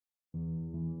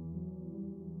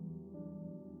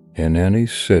in any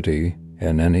city,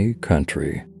 in any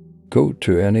country. Go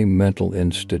to any mental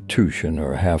institution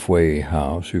or halfway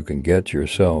house you can get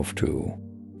yourself to.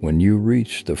 When you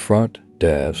reach the front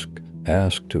desk,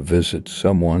 ask to visit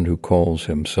someone who calls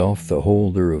himself the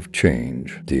holder of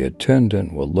change. The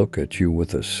attendant will look at you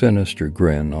with a sinister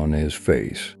grin on his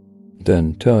face,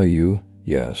 then tell you,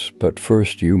 "Yes, but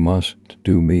first you must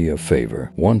do me a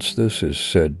favor." Once this is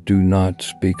said, do not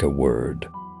speak a word,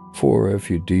 for if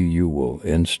you do, you will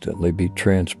instantly be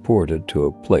transported to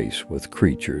a place with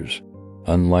creatures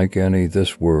unlike any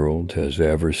this world has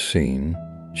ever seen,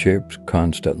 shapes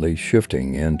constantly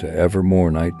shifting into ever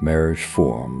more nightmarish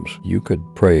forms. You could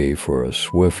pray for a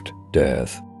swift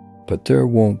death, but there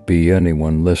won't be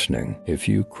anyone listening if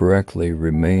you correctly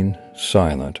remain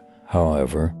silent.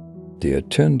 However, the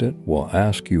attendant will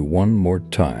ask you one more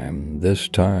time, this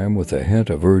time with a hint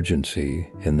of urgency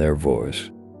in their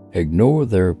voice. Ignore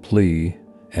their plea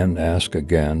and ask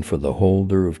again for the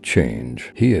holder of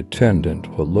change. The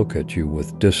attendant will look at you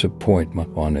with disappointment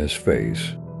on his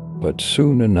face, but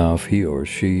soon enough he or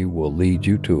she will lead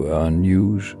you to an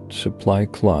unused supply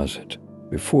closet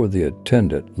before the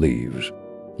attendant leaves.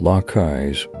 Lock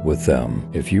eyes with them.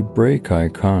 If you break eye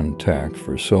contact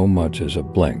for so much as a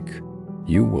blink,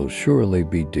 you will surely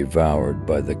be devoured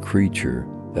by the creature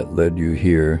that led you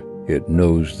here. It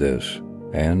knows this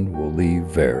and will leave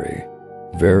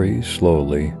very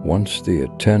slowly. Once the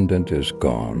attendant is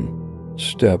gone,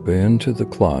 step into the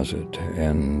closet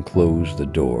and close the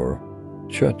door.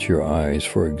 Shut your eyes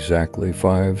for exactly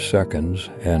 5 seconds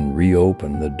and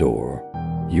reopen the door.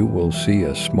 You will see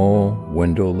a small,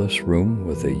 windowless room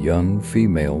with a young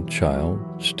female child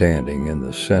standing in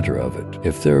the center of it.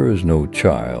 If there is no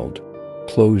child,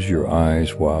 close your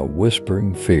eyes while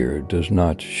whispering, "Fear does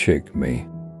not shake me."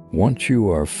 Once you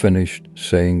are finished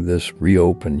saying this,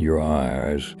 reopen your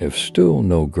eyes. If still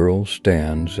no girl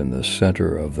stands in the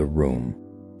center of the room,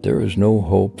 there is no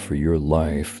hope for your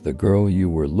life. The girl you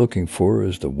were looking for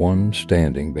is the one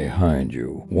standing behind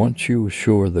you. Once you are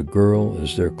sure the girl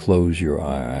is there, close your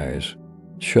eyes.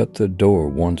 Shut the door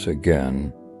once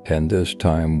again, and this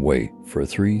time wait for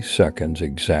 3 seconds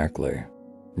exactly.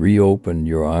 Reopen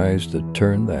your eyes to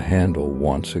turn the handle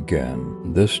once again.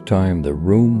 This time the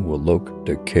room will look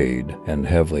decayed and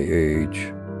heavily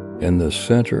aged. In the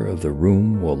center of the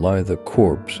room will lie the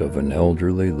corpse of an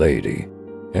elderly lady.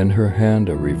 In her hand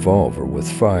a revolver with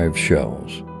 5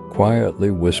 shells.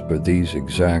 Quietly whisper these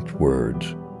exact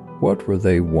words. What were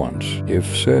they once? If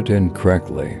said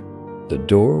incorrectly, the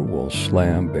door will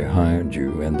slam behind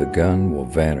you and the gun will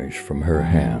vanish from her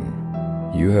hand.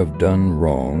 You have done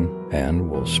wrong and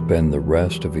will spend the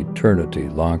rest of eternity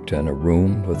locked in a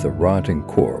room with a rotting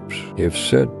corpse. If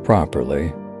said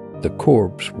properly, the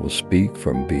corpse will speak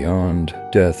from beyond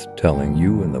death, telling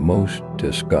you in the most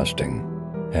disgusting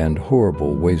and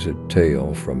horrible ways a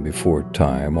tale from before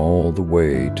time all the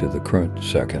way to the current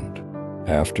second.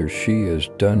 After she is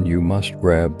done, you must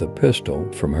grab the pistol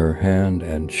from her hand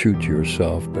and shoot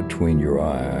yourself between your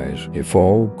eyes. If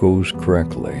all goes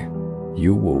correctly,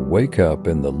 you will wake up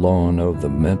in the lawn of the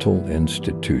mental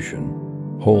institution,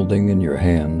 holding in your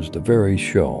hands the very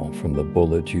shell from the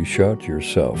bullet you shot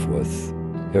yourself with.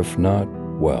 If not,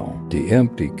 well, the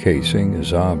empty casing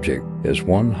is object is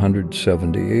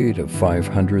 178 of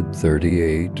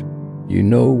 538. You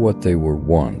know what they were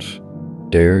once.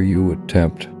 Dare you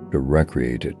attempt to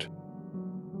recreate it?